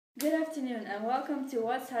Good afternoon and welcome to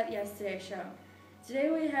What's Hot Yesterday show.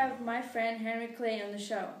 Today we have my friend Henry Clay on the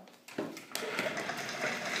show.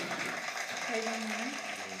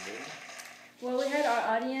 Well, we had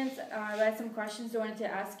our audience write some questions they wanted to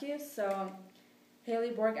ask you. So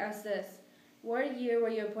Haley Borg asked this: what year were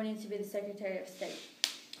you appointed to be the Secretary of State?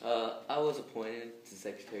 I was appointed to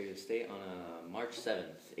Secretary of State on March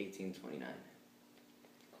 7th, 1829.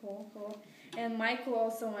 Cool. And Michael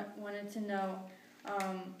also wanted to know,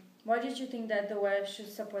 why did you think that the West should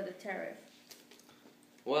support the tariff?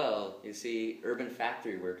 Well, you see, urban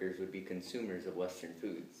factory workers would be consumers of Western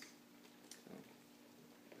foods.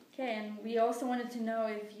 Okay, and we also wanted to know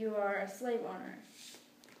if you are a slave owner.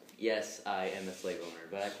 Yes, I am a slave owner,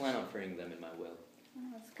 but I plan on freeing them in my will.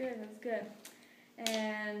 Oh, that's good.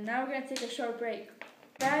 And now we're going to take a short break.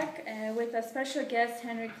 Back with a special guest,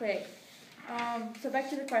 Henry Clay. So back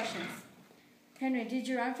to the questions. Henry, did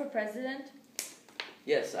you run for president?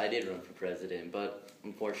 Yes, I did run for president, but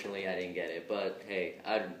unfortunately I didn't get it. But hey,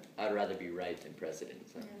 I'd rather be right than president.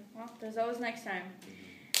 So. Yeah, well, there's always next time.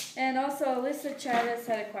 Mm-hmm. And also, Alyssa Chavez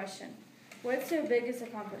had a question. What's your biggest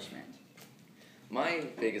accomplishment? My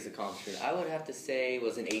biggest accomplishment, I would have to say,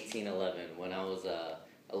 was in 1811 when I was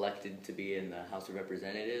elected to be in the House of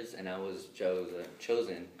Representatives, and I was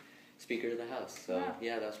chosen Speaker of the House. So wow.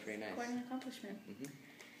 Yeah, that was pretty nice. Quite an accomplishment. Mm-hmm.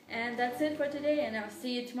 And that's it for today, and I'll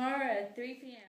see you tomorrow at 3 p.m.